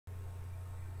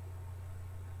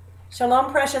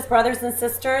Shalom, precious brothers and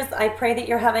sisters. I pray that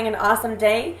you're having an awesome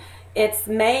day. It's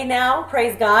May now,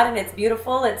 praise God, and it's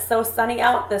beautiful. It's so sunny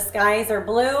out. The skies are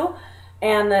blue,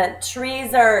 and the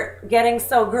trees are getting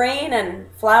so green,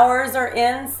 and flowers are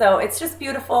in. So it's just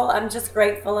beautiful. I'm just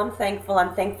grateful. I'm thankful.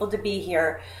 I'm thankful to be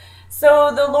here.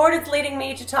 So the Lord is leading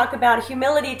me to talk about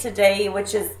humility today,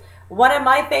 which is one of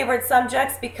my favorite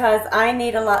subjects because I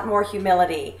need a lot more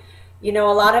humility. You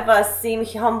know, a lot of us seem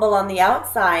humble on the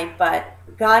outside, but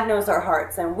God knows our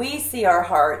hearts, and we see our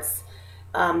hearts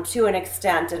to an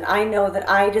extent, and I know that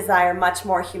I desire much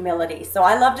more humility. So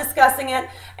I love discussing it,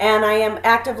 and I am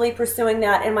actively pursuing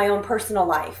that in my own personal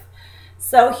life.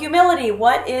 So humility,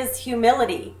 what is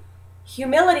humility?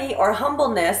 Humility or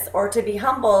humbleness, or to be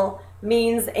humble,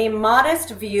 means a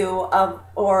modest view of,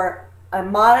 or a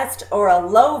modest or a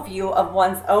low view of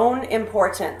one's own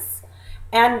importance.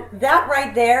 And that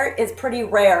right there is pretty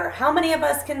rare. How many of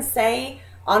us can say,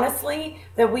 honestly,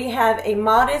 that we have a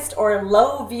modest or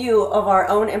low view of our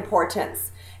own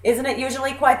importance? Isn't it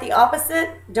usually quite the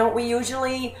opposite? Don't we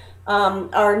usually,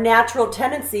 our natural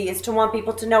tendency is to want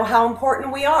people to know how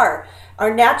important we are.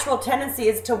 Our natural tendency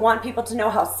is to want people to know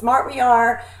how smart we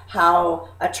are, how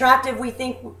attractive we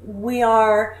think we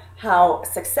are, how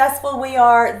successful we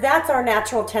are. That's our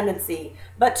natural tendency.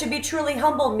 But to be truly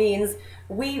humble means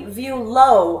we view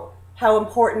low how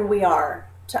important we are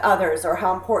to others, or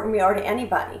how important we are to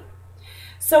anybody.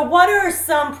 So what are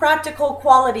some practical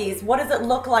qualities? What does it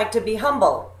look like to be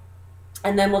humble?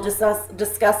 And then we'll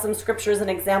discuss some scriptures and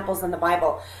examples in the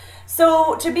Bible.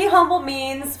 So to be humble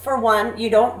means, for one, you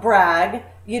don't brag.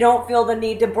 You don't feel the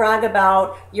need to brag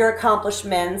about your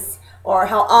accomplishments or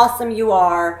how awesome you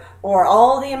are or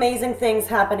all the amazing things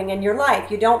happening in your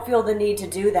life. You don't feel the need to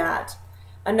do that.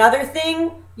 Another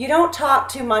thing, you don't talk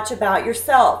too much about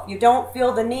yourself. You don't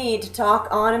feel the need to talk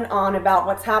on and on about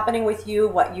what's happening with you,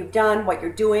 what you've done, what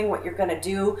you're doing, what you're going to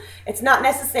do. It's not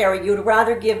necessary. You'd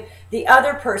rather give the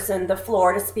other person the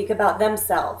floor to speak about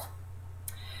themselves.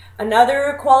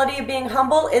 Another quality of being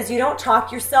humble is you don't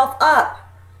talk yourself up.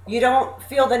 You don't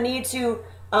feel the need to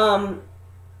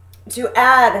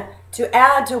add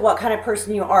to what kind of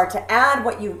person you are, to add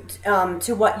what you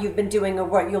to what you've been doing or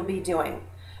what you'll be doing.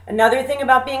 Another thing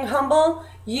about being humble,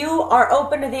 you are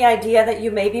open to the idea that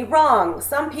you may be wrong.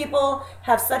 Some people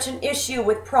have such an issue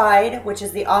with pride, which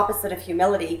is the opposite of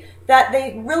humility, that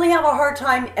they really have a hard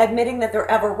time admitting that they're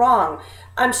ever wrong.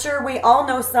 I'm sure we all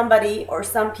know somebody or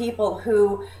some people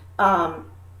who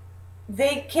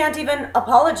they can't even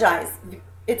apologize.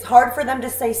 It's hard for them to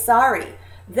say sorry.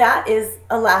 That is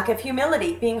a lack of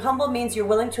humility. Being humble means you're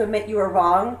willing to admit you were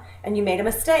wrong and you made a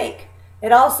mistake.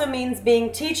 It also means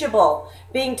being teachable.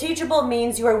 Being teachable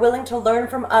means you are willing to learn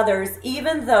from others,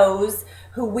 even those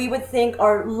who we would think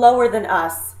are lower than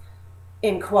us,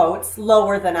 in quotes,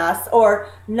 lower than us, or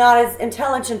not as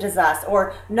intelligent as us,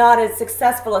 or not as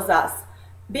successful as us.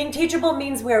 Being teachable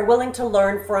means we are willing to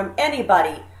learn from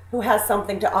anybody who has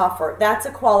something to offer. That's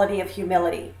a quality of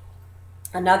humility.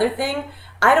 Another thing,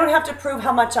 I don't have to prove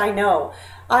how much I know.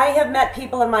 I have met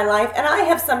people in my life, and I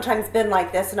have sometimes been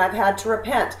like this, and I've had to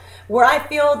repent, where I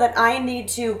feel that I need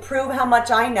to prove how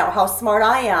much I know, how smart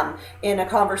I am in a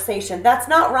conversation. That's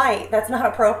not right. That's not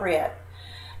appropriate.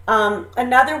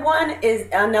 Another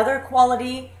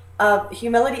quality of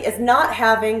humility is not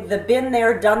having the been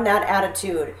there, done that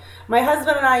attitude. My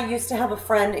husband and I used to have a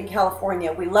friend in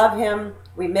California. We love him.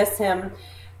 We miss him.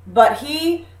 But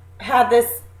he had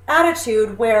this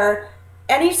attitude where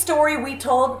any story we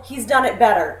told, he's done it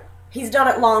better. He's done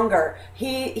it longer.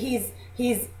 He's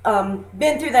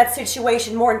been through that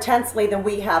situation more intensely than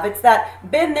we have. It's that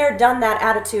been there, done that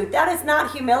attitude. That is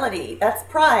not humility. That's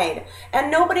pride. And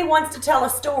nobody wants to tell a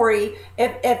story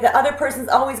if the other person's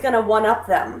always going to one-up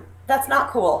them. That's not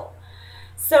cool.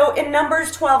 So in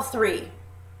Numbers 12:3,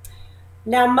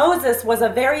 now Moses was a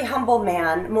very humble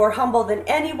man, more humble than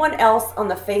anyone else on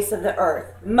the face of the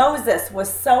earth. Moses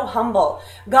was so humble.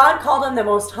 God called him the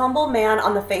most humble man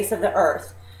on the face of the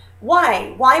earth.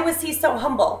 Why? Why was he so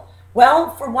humble?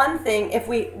 Well, for one thing, if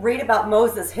we read about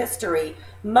Moses' history,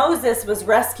 Moses was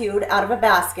rescued out of a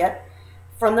basket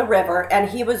from the river, and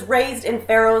he was raised in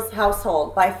Pharaoh's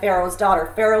household by Pharaoh's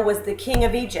daughter. Pharaoh was the king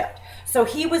of Egypt. So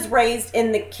he was raised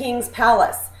in the king's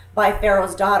palace by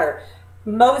Pharaoh's daughter.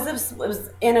 Moses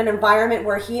was in an environment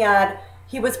where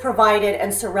he was provided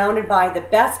and surrounded by the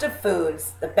best of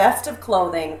foods, the best of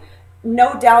clothing,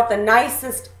 no doubt the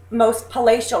nicest, most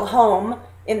palatial home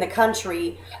in the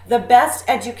country, the best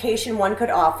education one could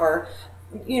offer,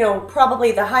 you know,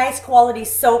 probably the highest quality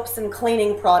soaps and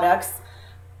cleaning products.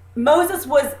 Moses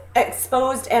was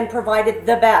exposed and provided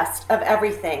the best of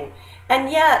everything. And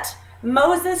yet,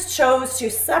 Moses chose to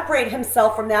separate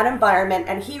himself from that environment,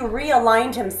 and he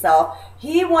realigned himself.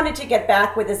 He wanted to get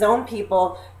back with his own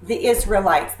people, the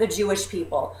Israelites, the Jewish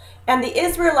people. And the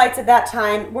Israelites at that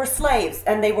time were slaves,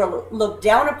 and they were looked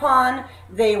down upon.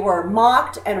 They were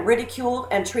mocked and ridiculed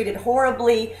and treated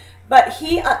horribly, but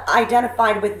he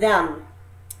identified with them.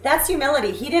 That's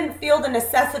humility. He didn't feel the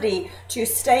necessity to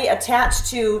stay attached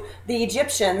to the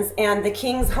Egyptians and the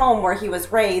king's home where he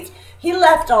was raised. He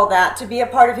left all that to be a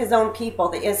part of his own people,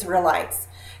 the Israelites.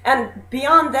 And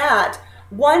beyond that,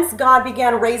 once God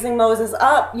began raising Moses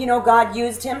up, God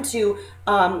used him to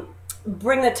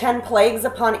bring the 10 plagues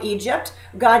upon Egypt.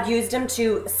 God used him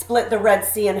to split the Red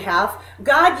Sea in half.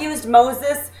 God used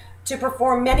Moses to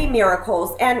perform many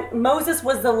miracles, and Moses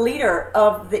was the leader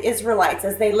of the Israelites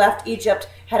as they left Egypt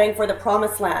heading for the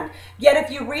promised land. Yet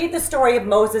if you read the story of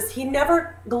Moses, he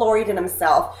never gloried in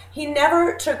himself. He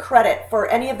never took credit for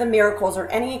any of the miracles or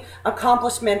any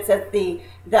accomplishments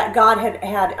that God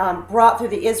had brought through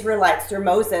the Israelites through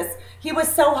Moses. He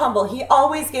was so humble. He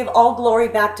always gave all glory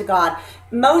back to God.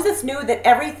 Moses knew that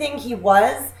everything he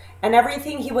was and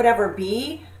everything he would ever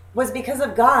be was because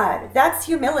of God. That's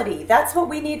humility. That's what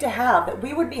we need to have, that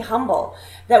we would be humble,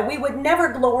 that we would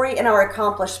never glory in our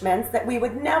accomplishments, that we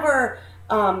would never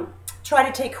try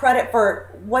to take credit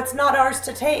for what's not ours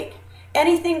to take.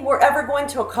 Anything we're ever going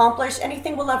to accomplish,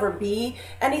 anything we'll ever be,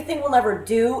 anything we'll ever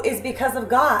do is because of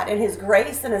God and his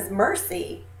grace and his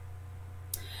mercy.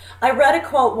 I read a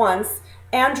quote once.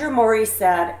 Andrew Murray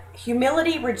said,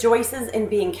 "Humility rejoices in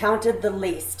being counted the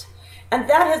least." And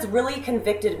that has really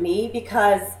convicted me,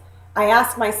 because I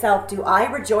ask myself, do I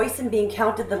rejoice in being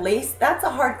counted the least? That's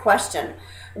a hard question.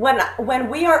 When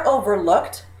we are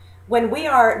overlooked, when we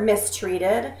are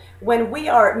mistreated, when we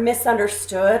are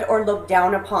misunderstood or looked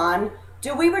down upon,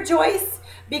 do we rejoice?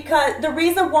 Because the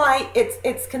reason why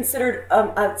it's considered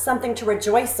something to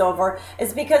rejoice over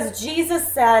is because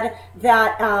Jesus said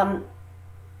that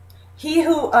he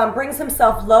who brings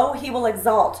himself low, he will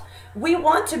exalt. We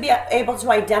want to be able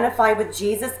to identify with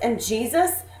Jesus, and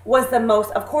Jesus was the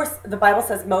most, of course, the Bible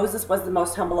says Moses was the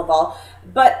most humble of all,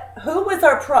 but who was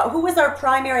our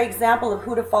primary example of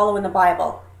who to follow in the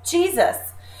Bible? Jesus.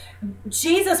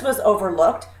 Jesus was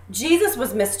overlooked. Jesus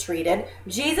was mistreated.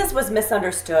 Jesus was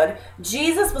misunderstood.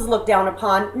 Jesus was looked down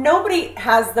upon. Nobody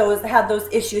had those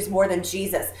issues more than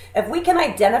Jesus. If we can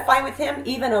identify with him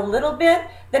even a little bit,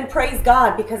 then praise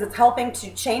God, because it's helping to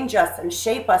change us and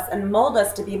shape us and mold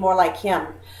us to be more like him.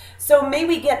 So may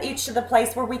we get each to the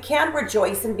place where we can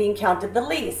rejoice in being counted the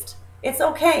least. It's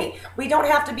okay. We don't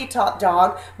have to be top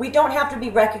dog. We don't have to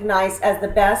be recognized as the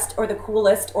best or the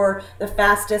coolest or the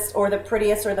fastest or the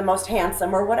prettiest or the most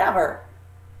handsome or whatever.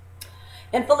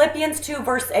 In Philippians 2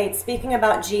 verse 8, speaking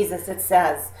about Jesus, it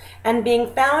says, "And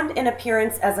being found in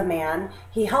appearance as a man,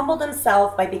 he humbled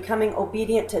himself by becoming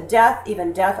obedient to death,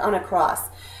 even death on a cross."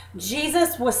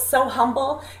 Jesus was so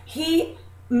humble.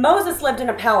 Moses lived in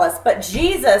a palace, but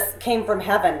Jesus came from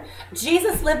heaven.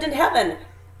 Jesus lived in heaven,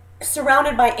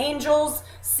 surrounded by angels,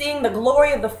 seeing the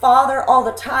glory of the Father all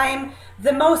the time,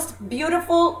 the most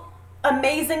beautiful,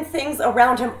 amazing things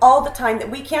around him all the time that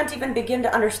we can't even begin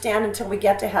to understand until we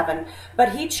get to heaven. But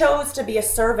he chose to be a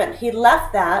servant. He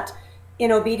left that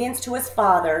in obedience to his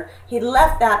Father. He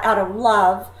left that out of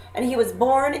love, and he was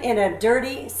born in a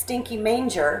dirty, stinky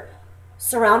manger,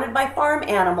 surrounded by farm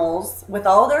animals with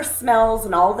all their smells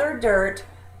and all their dirt.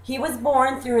 He was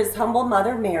born through his humble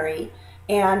mother, Mary,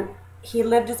 and he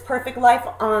lived his perfect life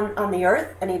on the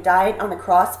earth, and he died on the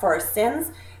cross for our sins.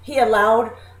 He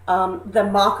allowed the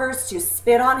mockers to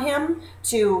spit on him,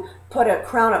 to put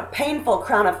a painful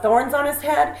crown of thorns on his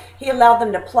head. He allowed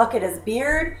them to pluck at his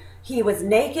beard. He was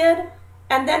naked.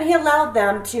 And then he allowed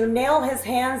them to nail his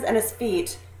hands and his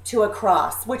feet to a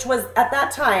cross, which was at that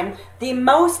time the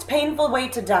most painful way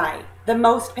to die. The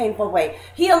most painful way.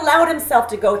 He allowed himself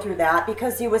to go through that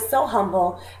because he was so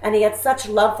humble and he had such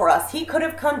love for us. He could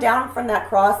have come down from that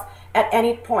cross at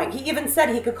any point. He even said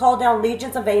he could call down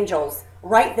legions of angels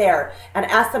right there and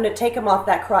ask them to take him off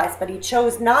that cross, but he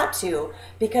chose not to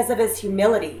because of his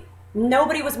humility.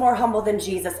 Nobody was more humble than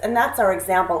Jesus, and that's our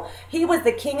example. He was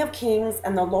the King of Kings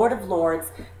and the Lord of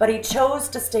Lords, but he chose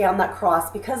to stay on that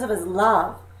cross because of his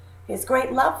love, his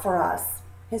great love for us,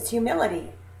 his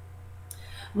humility.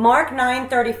 Mark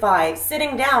 9:35,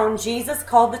 sitting down, Jesus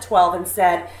called the 12 and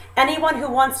said, "Anyone who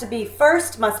wants to be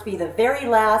first must be the very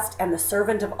last and the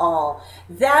servant of all."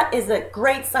 That is a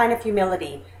great sign of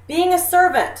humility. Being a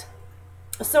servant.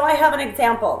 So I have an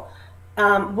example.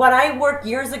 When I worked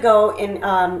years ago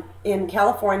in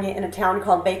California, in a town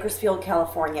called Bakersfield,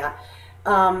 California,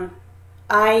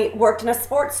 I worked in a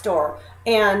sports store,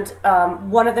 and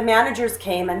one of the managers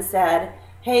came and said,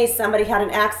 hey, somebody had an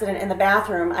accident in the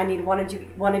bathroom. I need one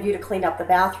of you to clean up the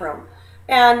bathroom.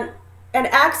 And an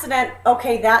accident,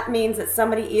 okay, that means that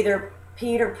somebody either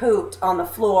peed or pooped on the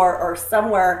floor or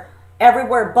somewhere,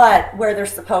 everywhere but where they're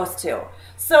supposed to.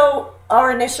 So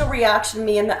our initial reaction,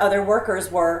 me and the other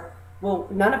workers, were, well,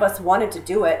 none of us wanted to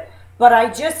do it, but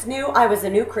I just knew I was a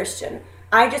new Christian.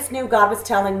 I just knew God was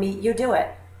telling me, you do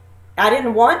it. I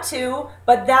didn't want to,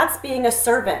 but that's being a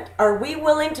servant. Are we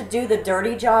willing to do the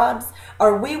dirty jobs?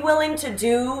 Are we willing to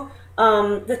do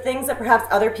the things that perhaps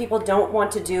other people don't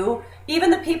want to do? Even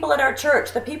the people at our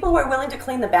church, the people who are willing to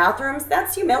clean the bathrooms,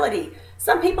 that's humility.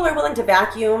 Some people are willing to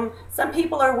vacuum. Some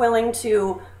people are willing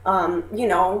to, you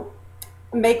know,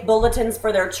 make bulletins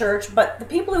for their church. But the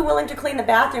people who are willing to clean the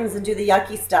bathrooms and do the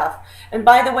yucky stuff. And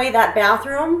by the way, that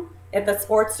bathroom at the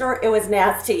sports store, it was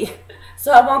nasty.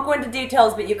 So I won't go into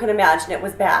details, but you can imagine it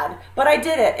was bad. But I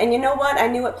did it. And you know what? I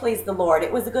knew it pleased the Lord.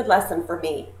 It was a good lesson for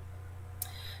me.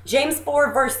 James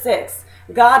 4 verse 6,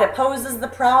 God opposes the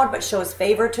proud but shows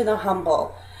favor to the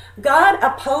humble. God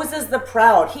opposes the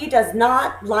proud. He does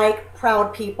not like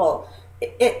proud people.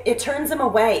 It turns him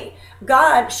away.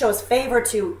 God shows favor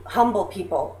to humble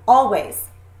people, always.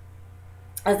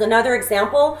 As another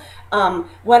example,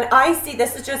 when I see,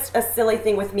 this is just a silly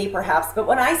thing with me perhaps, but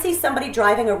when I see somebody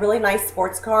driving a really nice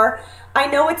sports car, I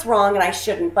know it's wrong and I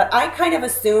shouldn't, but I kind of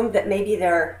assume that maybe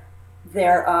they're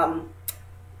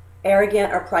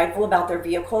arrogant or prideful about their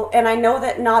vehicle. And I know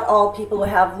that not all people who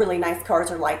have really nice cars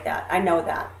are like that. I know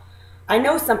that. I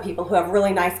know some people who have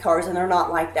really nice cars and they're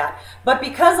not like that. But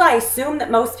because I assume that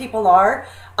most people are,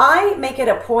 I make it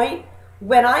a point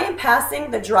when I am passing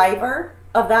the driver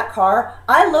of that car,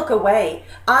 I look away.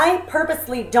 I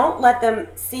purposely don't let them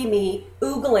see me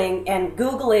oogling and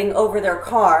googling over their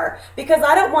car because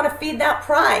I don't want to feed that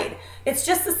pride. It's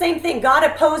just the same thing. God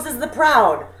opposes the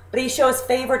proud, but he shows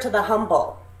favor to the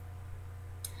humble.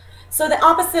 So the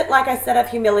opposite, like I said,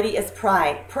 of humility is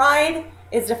pride. Pride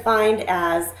is defined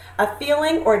as a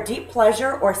feeling or deep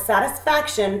pleasure or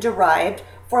satisfaction derived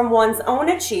from one's own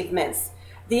achievements,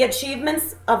 the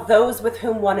achievements of those with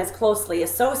whom one is closely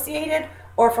associated,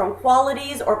 or from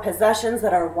qualities or possessions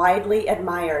that are widely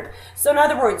admired. So in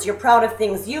other words, you're proud of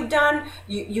things you've done,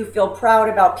 you feel proud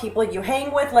about people you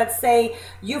hang with. Let's say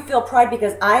you feel pride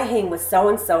because I hang with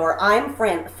so-and-so, or I'm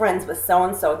friends with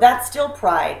so-and-so. That's still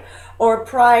pride. Or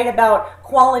pride about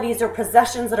qualities or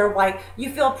possessions that are wide.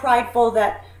 You feel prideful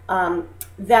that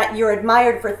that you're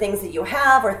admired for things that you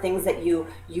have, or things that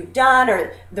you've done,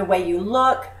 or the way you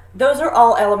look. Those are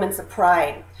all elements of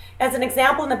pride. As an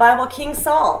example in the Bible, King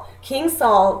Saul. King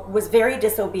Saul was very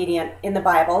disobedient in the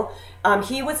Bible.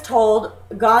 He was told,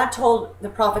 God told the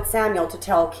prophet Samuel to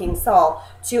tell King Saul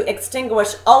to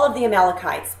extinguish all of the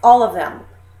Amalekites, all of them,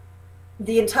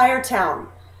 the entire town.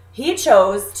 He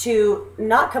chose to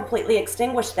not completely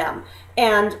extinguish them.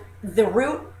 And the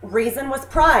root reason was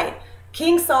pride.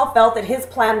 King Saul felt that his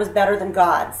plan was better than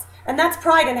God's. And that's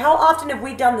pride. And how often have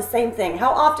we done the same thing? How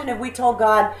often have we told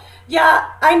God, yeah,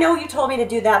 I know you told me to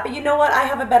do that, but you know what? I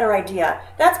have a better idea.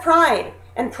 That's pride.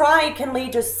 And pride can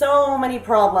lead to so many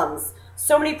problems.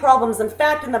 So many problems. In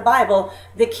fact, in the Bible,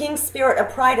 the king's spirit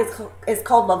of pride is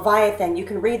called Leviathan. You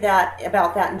can read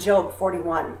about that in Job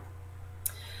 41.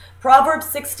 Proverbs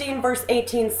 16 verse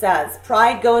 18 says,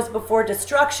 pride goes before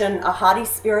destruction, a haughty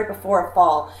spirit before a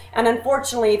fall. And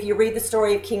unfortunately, if you read the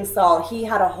story of King Saul, he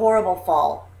had a horrible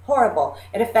fall. Horrible.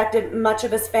 It affected much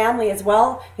of his family as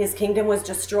well. His kingdom was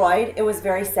destroyed. It was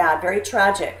very sad, very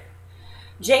tragic.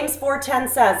 James 4:10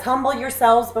 says, humble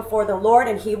yourselves before the Lord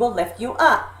and he will lift you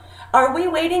up. Are we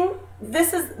waiting?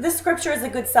 This scripture is a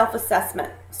good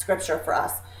self-assessment scripture for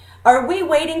us. Are we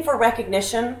waiting for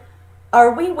recognition?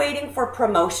 Are we waiting for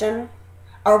promotion?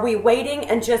 Are we waiting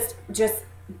and just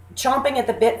chomping at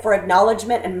the bit for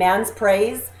acknowledgement and man's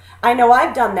praise? I know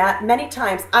I've done that many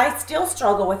times. I still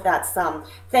struggle with that some.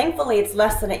 Thankfully, it's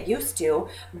less than it used to,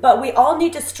 but we all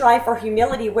need to strive for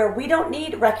humility where we don't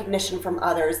need recognition from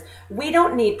others. We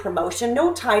don't need promotion.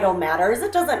 No title matters.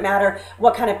 It doesn't matter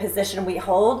what kind of position we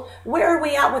hold. Where are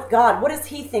we at with God? What does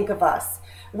he think of us?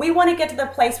 We want to get to the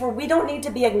place where we don't need to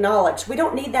be acknowledged. We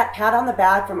don't need that pat on the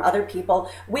back from other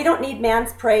people. We don't need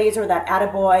man's praise or that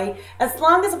attaboy. As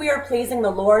long as we are pleasing the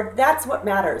Lord, that's what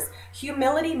matters.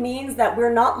 Humility means that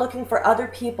we're not looking for other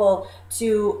people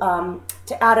to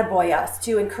attaboy us,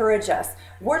 to encourage us.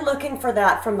 We're looking for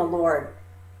that from the Lord.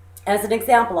 As an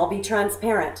example, I'll be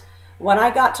transparent. When I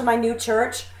got to my new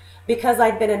church, because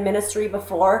I'd been in ministry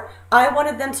before, I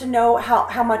wanted them to know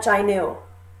how much I knew.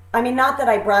 I mean, not that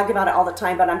I bragged about it all the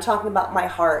time, but I'm talking about my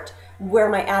heart, where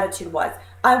my attitude was.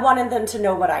 I wanted them to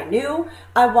know what I knew.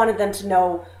 I wanted them to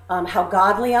know how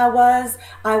godly I was.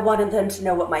 I wanted them to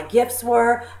know what my gifts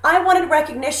were. I wanted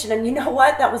recognition, and you know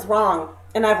what? That was wrong.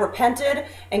 And I've repented,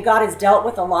 and God has dealt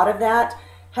with a lot of that.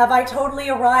 Have I totally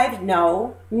arrived?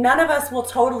 No. None of us will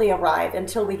totally arrive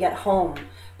until we get home.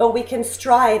 But we can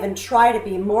strive and try to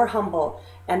be more humble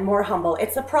and more humble.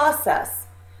 It's a process.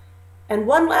 And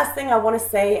one last thing I want to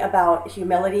say about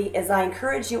humility is I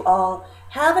encourage you all,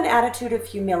 have an attitude of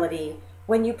humility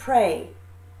when you pray.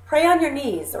 Pray on your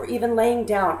knees or even laying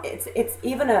down. It's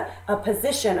even a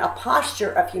position, a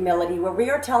posture of humility where we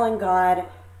are telling God,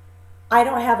 I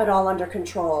don't have it all under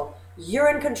control. You're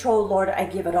in control, Lord. I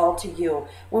give it all to you.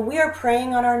 When we are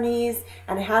praying on our knees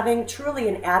and having truly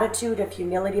an attitude of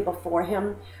humility before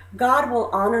him, God will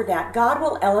honor that. God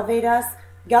will elevate us.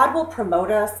 God will promote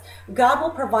us. God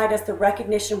will provide us the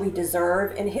recognition we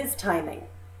deserve in his timing.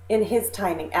 In his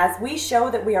timing. As we show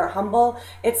that we are humble,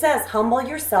 it says, humble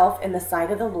yourself in the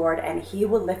sight of the Lord and he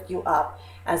will lift you up.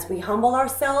 As we humble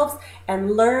ourselves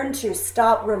and learn to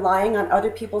stop relying on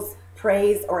other people's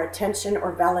praise or attention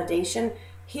or validation,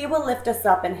 he will lift us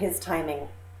up in his timing.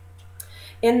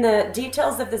 In the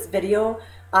details of this video,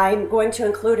 I'm going to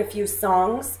include a few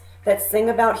songs that sing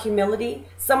about humility.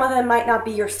 Some of them might not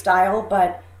be your style,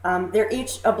 but they're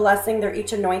each a blessing. They're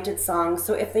each anointed songs.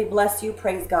 So if they bless you,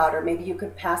 praise God, or maybe you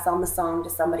could pass on the song to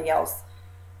somebody else.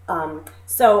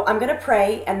 So I'm going to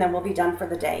pray and then we'll be done for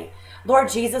the day. Lord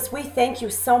Jesus, we thank you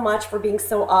so much for being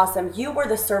so awesome. You were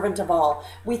the servant of all.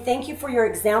 We thank you for your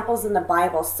examples in the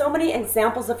Bible. So many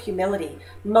examples of humility.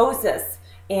 Moses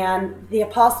and the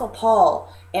Apostle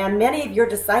Paul and many of your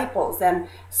disciples and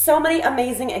so many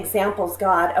amazing examples,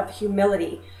 God, of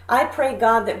humility. I pray,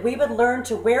 God, that we would learn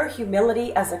to wear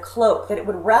humility as a cloak, that it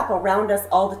would wrap around us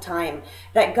all the time,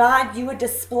 that God, you would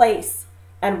displace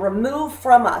and remove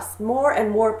from us more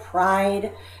and more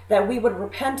pride, that we would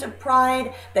repent of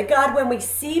pride, that God, when we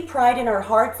see pride in our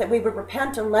hearts, that we would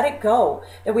repent and let it go,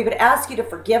 that we would ask you to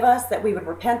forgive us, that we would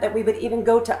repent, that we would even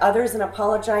go to others and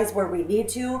apologize where we need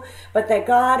to, but that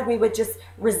God, we would just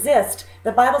resist.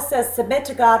 The Bible says, submit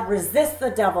to God, resist the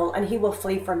devil, and he will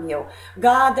flee from you.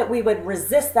 God, that we would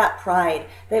resist that pride,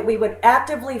 that we would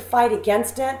actively fight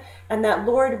against it, and that,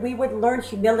 Lord, we would learn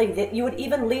humility, that you would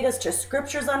even lead us to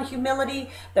scriptures on humility,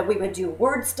 that we would do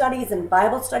word studies and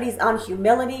Bible studies on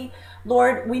humility.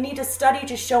 Lord, we need to study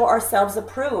to show ourselves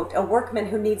approved, a workman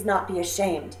who needs not be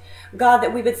ashamed. God,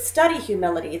 that we would study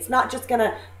humility. It's not just going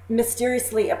to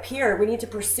mysteriously appear. We need to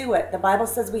pursue it. The Bible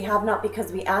says we have not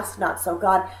because we ask not. So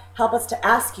God, help us to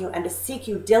ask you and to seek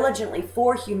you diligently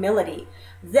for humility.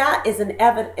 That is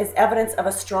evidence of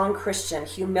a strong Christian,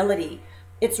 humility.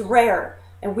 It's rare.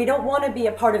 And we don't want to be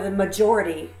a part of the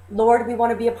majority. Lord, we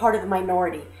want to be a part of the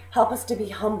minority. Help us to be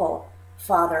humble,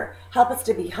 Father. Help us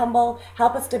to be humble.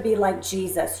 Help us to be like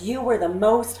Jesus. You were the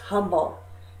most humble.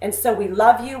 And so we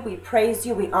love you. We praise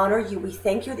you. We honor you. We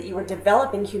thank you that you are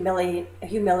developing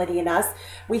humility in us.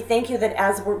 We thank you that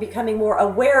as we're becoming more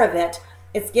aware of it,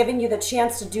 it's giving you the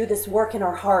chance to do this work in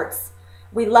our hearts.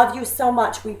 We love you so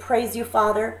much. We praise you,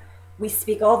 Father. We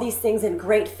speak all these things in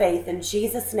great faith. In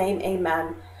Jesus' name,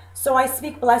 amen. So I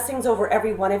speak blessings over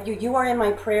every one of you. You are in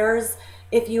my prayers.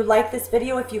 If you like this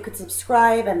video, if you could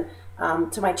subscribe and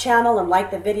to my channel and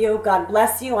like the video, God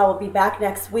bless you. I will be back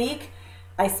next week.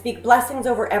 I speak blessings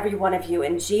over every one of you.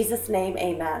 In Jesus' name,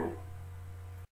 amen.